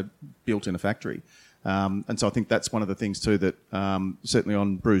 built in a factory. And so I think that's one of the things too that certainly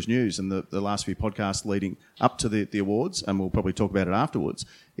on Brews News and the last few podcasts leading up to the awards, and we'll probably talk about it afterwards,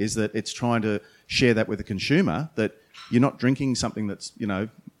 is that it's trying to share that with the consumer, that you're not drinking something that's,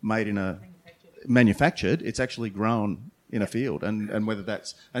 made in a manufactured, it's actually grown in a field. And whether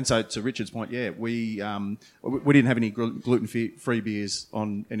that's, and so to Richard's point, we didn't have any gluten-free beers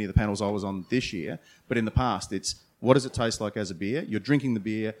on any of the panels I was on this year, but in the past it's, what does it taste like as a beer? You're drinking the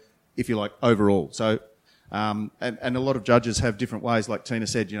beer, if you like, overall. So, and a lot of judges have different ways. Like Tina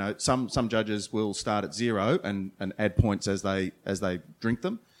said, some judges will start at 0 and add points as they drink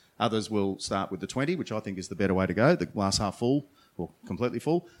them. Others will start with the 20, which I think is the better way to go, the glass half full or completely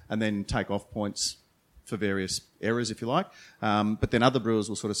full, and then take off points for various errors, if you like. But then other brewers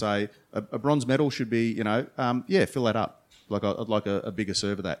will sort of say a bronze medal should be, fill that up. I'd like a bigger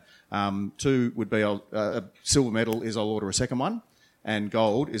serve of that. 2 would be a silver medal is I'll order a second one, and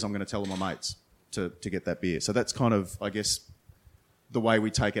gold is I'm going to tell all my mates to get that beer. So that's kind of, I guess, the way we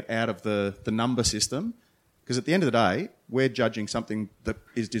take it out of the number system, because at the end of the day, we're judging something that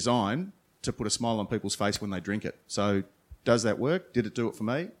is designed to put a smile on people's face when they drink it. So does that work? Did it do it for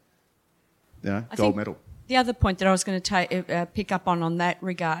me? Gold medal. The other point that I was going to pick up on that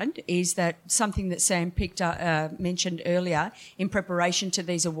regard is that something that Sam mentioned earlier in preparation to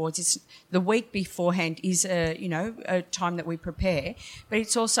these awards is the week beforehand is a time that we prepare, but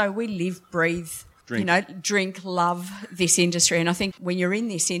it's also we live, breathe, drink, love this industry. And I think when you're in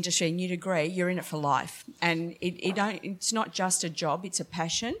this industry, and you'd agree, you're in it for life. And it's not just a job, it's a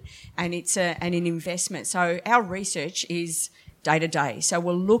passion and it's an investment. So our research is day to day. So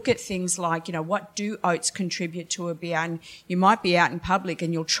we'll look at things like, what do oats contribute to a beer? And you might be out in public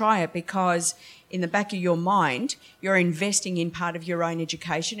and you'll try it because in the back of your mind, you're investing in part of your own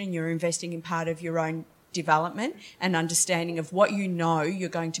education and you're investing in part of your own development and understanding of what you're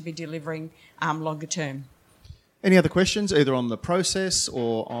going to be delivering longer term. Any other questions, either on the process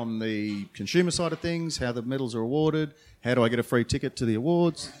or on the consumer side of things, how the medals are awarded, how do I get a free ticket to the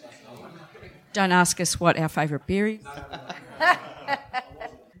awards? Don't ask us what our favourite beer is.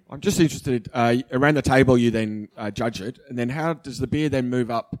 I'm just interested, around the table you then judge it, and then how does the beer then move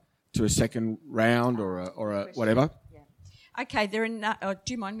up to a second round or a whatever? Yeah. Okay, they're in...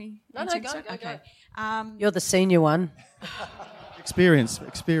 do you mind me? No, go. Okay. You're the senior one. Experience.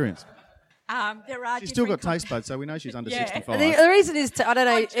 There are She's still got different taste buds, so we know she's under Yeah. 65. The reason is, I don't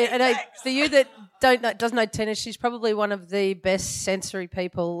know, for you that doesn't know tennis, she's probably one of the best sensory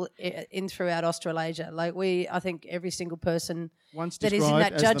people in throughout Australasia. Like I think every single person Once that is in described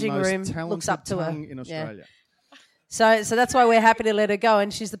that as judging the most room talented looks up to her. tongue in Australia. So that's why we're happy to let her go,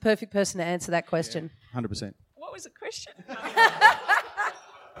 and she's the perfect person to answer that question. 100%. What was the question?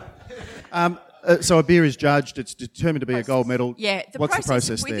 So a beer is judged. It's determined to be a gold medal. Yeah, What's the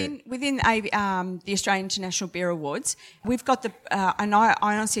process there? within the Australian International Beer Awards, we've got and I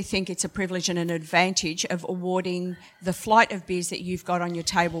honestly think it's a privilege and an advantage of awarding the flight of beers that you've got on your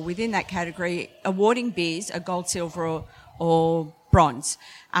table within that category, awarding beers a gold, silver, or bronze.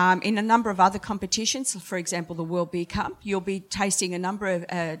 In a number of other competitions, for example, the World Beer Cup, you'll be tasting a number of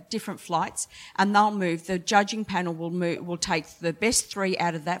different flights, and they'll move. The judging panel will take the best three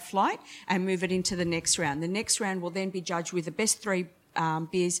out of that flight and move it into the next round. The next round will then be judged with the best three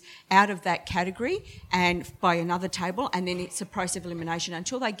beers out of that category and by another table, and then it's a process of elimination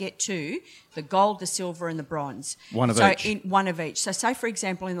until they get to the gold, the silver and the bronze. One of each. One of each. So say, for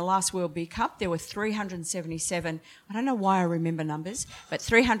example, in the last World Beer Cup, there were 377, I don't know why I remember numbers, but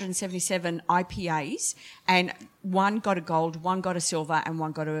 377 IPAs, and one got a gold, one got a silver and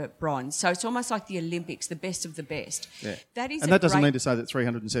one got a bronze. So it's almost like the Olympics, the best of the best. Yeah. That is, and that doesn't mean to say that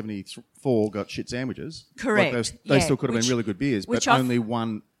 374 got shit sandwiches. Correct. Like they still could have been really good beers, but only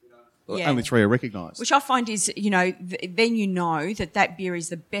one. Yeah. Only three are recognised. Which I find is, then you know that beer is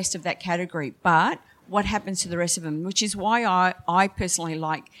the best of that category. But what happens to the rest of them? Which is why I personally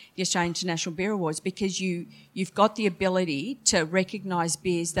like the Australian International Beer Awards, because you've got the ability to recognise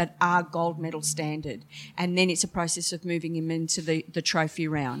beers that are gold medal standard. And then it's a process of moving them into the trophy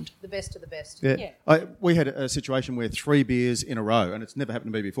round. The best of the best. Yeah. We had a situation where 3 beers in a row, and it's never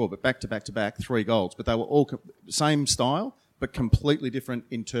happened to me before, but back to back to back, 3 golds. But they were all same style, but completely different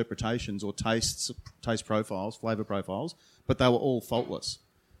interpretations or taste profiles, flavour profiles, but they were all faultless.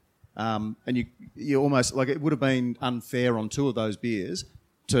 And you almost, like, it would have been unfair on 2 of those beers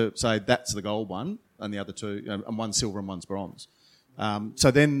to say that's the gold one and the other 2, and one's silver and one's bronze. So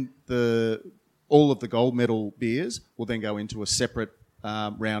then all of the gold medal beers will then go into a separate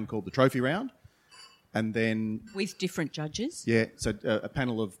round called the trophy round. And then with different judges. Yeah, so a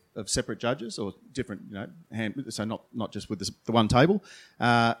panel of separate judges or different, so not just with the one table.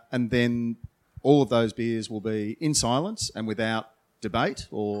 And then all of those beers will be in silence and without debate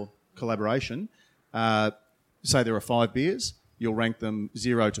or collaboration. Say there are 5 beers, you'll rank them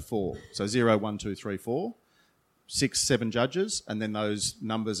 0 to 4. So 0, 1, 2, 3, 4, 6, 7 judges, and then those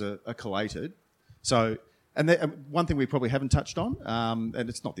numbers are collated. So. And one thing we probably haven't touched on, and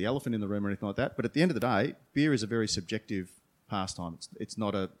it's not the elephant in the room or anything like that, but at the end of the day, beer is a very subjective pastime. It's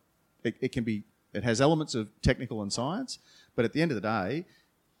not it has elements of technical and science, but at the end of the day,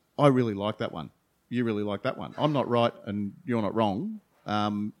 I really like that one. You really like that one. I'm not right and you're not wrong.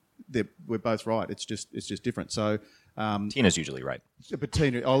 We're both right. It's just different. So Tina's usually right. But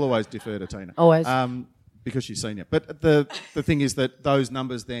Tina, I'll always defer to Tina. Always. Because she's senior. But the thing is that those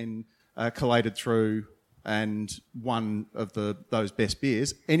numbers then are collated through, and one of those best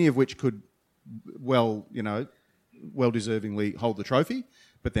beers, any of which could well deservingly hold the trophy,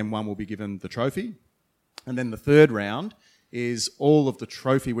 but then one will be given the trophy. And then the third round is all of the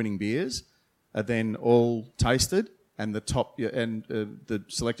trophy-winning beers are then all tasted, and the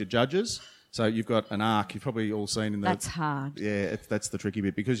selected judges. So you've got an arc. You've probably all seen in the. That's hard. Yeah, that's the tricky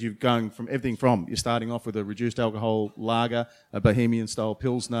bit, because you're going from everything from you're starting off with a reduced alcohol lager, a Bohemian style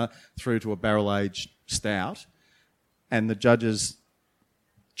pilsner, through to a barrel aged stout, and the judge's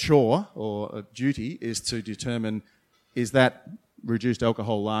chore or duty is to determine, is that reduced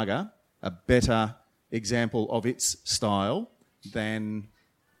alcohol lager a better example of its style than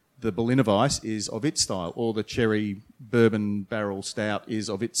the Berliner Weiss is of its style, or the cherry bourbon barrel stout is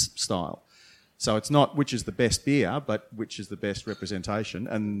of its style. So it's not which is the best beer, but which is the best representation.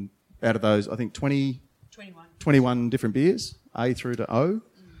 And out of those, I think 21 different beers, A through to O.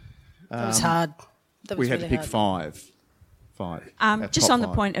 That was hard. We had to pick 5. Just on the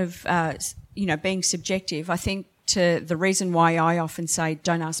point of being subjective, I think the reason why I often say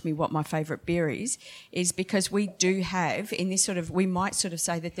don't ask me what my favourite beer is because we do have in this we might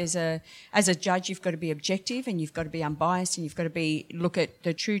say that as a judge you've got to be objective and you've got to be unbiased and you've got to look at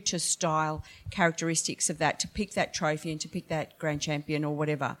the true to style characteristics of that to pick that trophy and to pick that grand champion or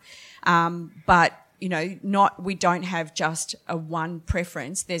whatever. But we don't have just a one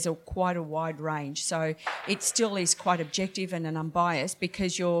preference. There's quite a wide range. So it still is quite objective and unbiased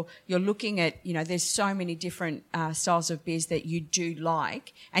because you're looking at, there's so many different styles of beers that you do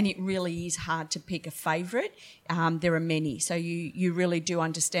like, and it really is hard to pick a favourite. There are many. So you really do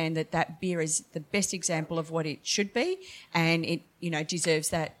understand that beer is the best example of what it should be, and it, deserves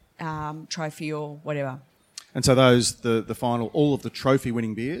that trophy or whatever. And so the final, all of the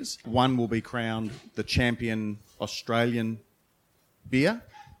trophy-winning beers, one will be crowned the champion Australian beer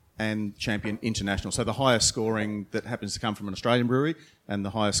and champion international. So the highest scoring that happens to come from an Australian brewery and the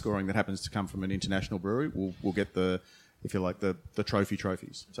highest scoring that happens to come from an international brewery will get the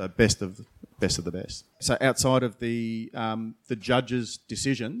trophies. So best of the best. So outside of the judges'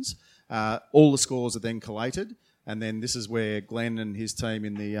 decisions, all the scores are then collated, and then this is where Glenn and his team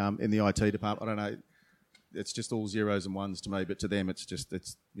in the IT department, I don't know. It's just all zeros and ones to me, but to them it's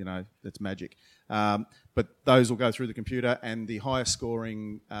magic. But those will go through the computer, and the highest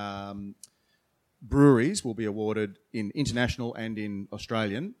scoring breweries will be awarded in international and in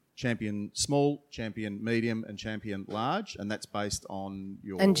Australian champion small, champion medium, and champion large, and that's based on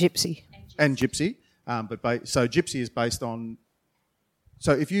your and Gypsy. So Gypsy is based on.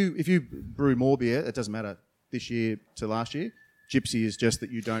 So if you brew more beer, it doesn't matter this year to last year. Gypsy is just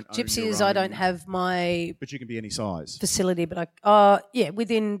that you don't own Gypsy your is own, I don't have my... But you can be any size. ...facility, but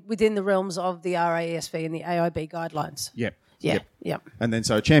within the realms of the RASV and the AIB guidelines. Yep. Yep. And then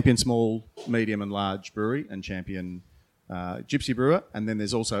so champion small, medium and large brewery and champion Gypsy brewer. And then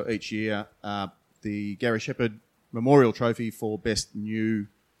there's also each year the Gary Shepherd Memorial Trophy for best new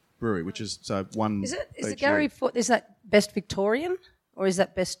brewery, which is so one... Is it Gary... Is that best Victorian or is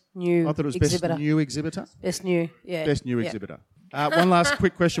that best new exhibitor? I thought it was best new exhibitor. Best new, yeah. Best new exhibitor. One last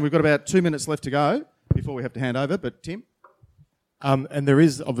quick question. We've got about 2 minutes left to go before we have to hand over, but Tim? And there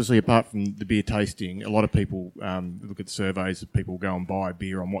is, obviously, apart from the beer tasting, a lot of people look at surveys of people go and buy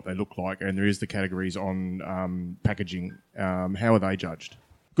beer on what they look like, and there is the categories on packaging. How are they judged?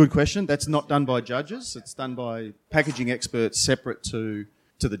 Good question. That's not done by judges. It's done by packaging experts separate to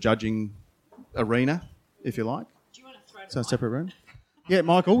the judging arena, if you like. Do you want to throw So a separate room? Yeah,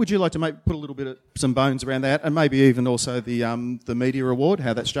 Michael, would you like to put a little bit of some bones around that, and maybe even also the media award,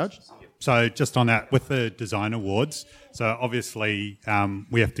 how that's judged? So just on that, with the design awards, so obviously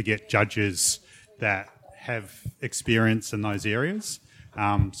we have to get judges that have experience in those areas.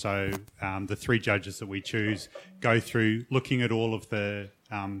 The 3 judges that we choose go through looking at all of the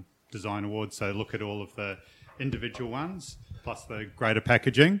design awards, so look at all of the individual ones, plus the greater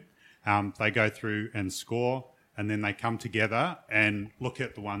packaging. They go through and score, and then they come together and look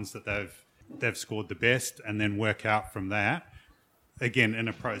at the ones that they've scored the best, and then work out from that. Again,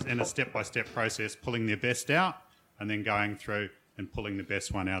 in a step-by-step process, pulling their best out, and then going through and pulling the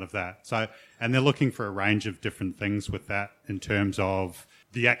best one out of that. So, and they're looking for a range of different things with that in terms of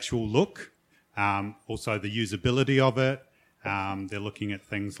the actual look, also the usability of it. They're looking at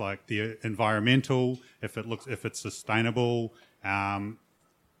things like the environmental, if it's sustainable.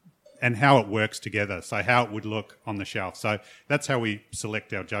 And how it works together, so how it would look on the shelf. So that's how we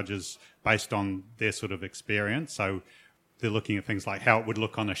select our judges based on their sort of experience. So they're looking at things like how it would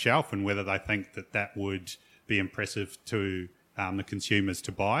look on a shelf and whether they think that would be impressive to the consumers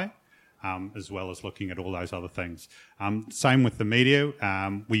to buy, as well as looking at all those other things. Same with the media.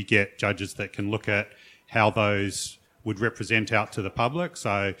 We get judges that can look at how those would represent out to the public.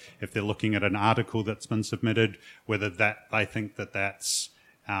 So if they're looking at an article that's been submitted, whether they think that's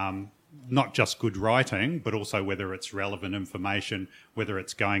not just good writing, but also whether it's relevant information, whether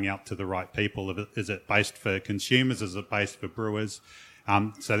it's going out to the right people. Is it based for consumers? Is it based for brewers?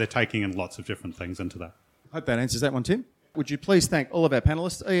 So they're taking in lots of different things into that. Hope that answers that one, Tim. Would you please thank all of our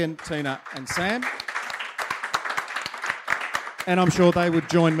panellists, Ian, Tina and Sam. And I'm sure they would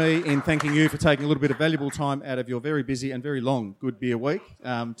join me in thanking you for taking a little bit of valuable time out of your very busy and very long Good Beer Week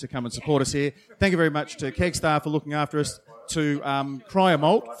to come and support us here. Thank you very much to Kegstar for looking after us, to Cryer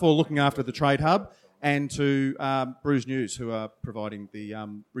Malt for looking after the Trade Hub, and to Brews News, who are providing the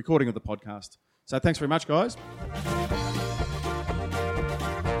recording of the podcast. So thanks very much, guys.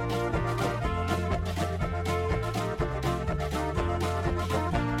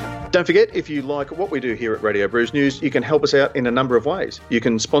 Don't forget, if you like what we do here at Radio Brews News, you can help us out in a number of ways. You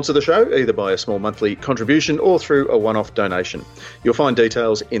can sponsor the show either by a small monthly contribution or through a one-off donation. You'll find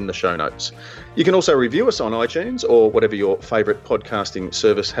details in the show notes. You can also review us on iTunes or whatever your favourite podcasting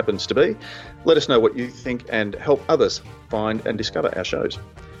service happens to be. Let us know what you think and help others find and discover our shows.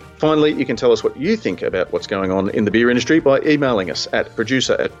 Finally, you can tell us what you think about what's going on in the beer industry by emailing us at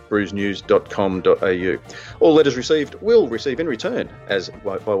producer@brewsnews.com.au. All letters received will receive in return, as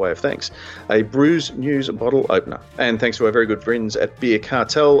by way of thanks, a Brews News bottle opener. And thanks to our very good friends at Beer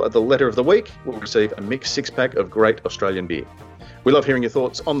Cartel, the letter of the week will receive a mixed six-pack of great Australian beer. We love hearing your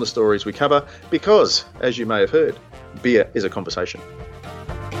thoughts on the stories we cover because, as you may have heard, beer is a conversation.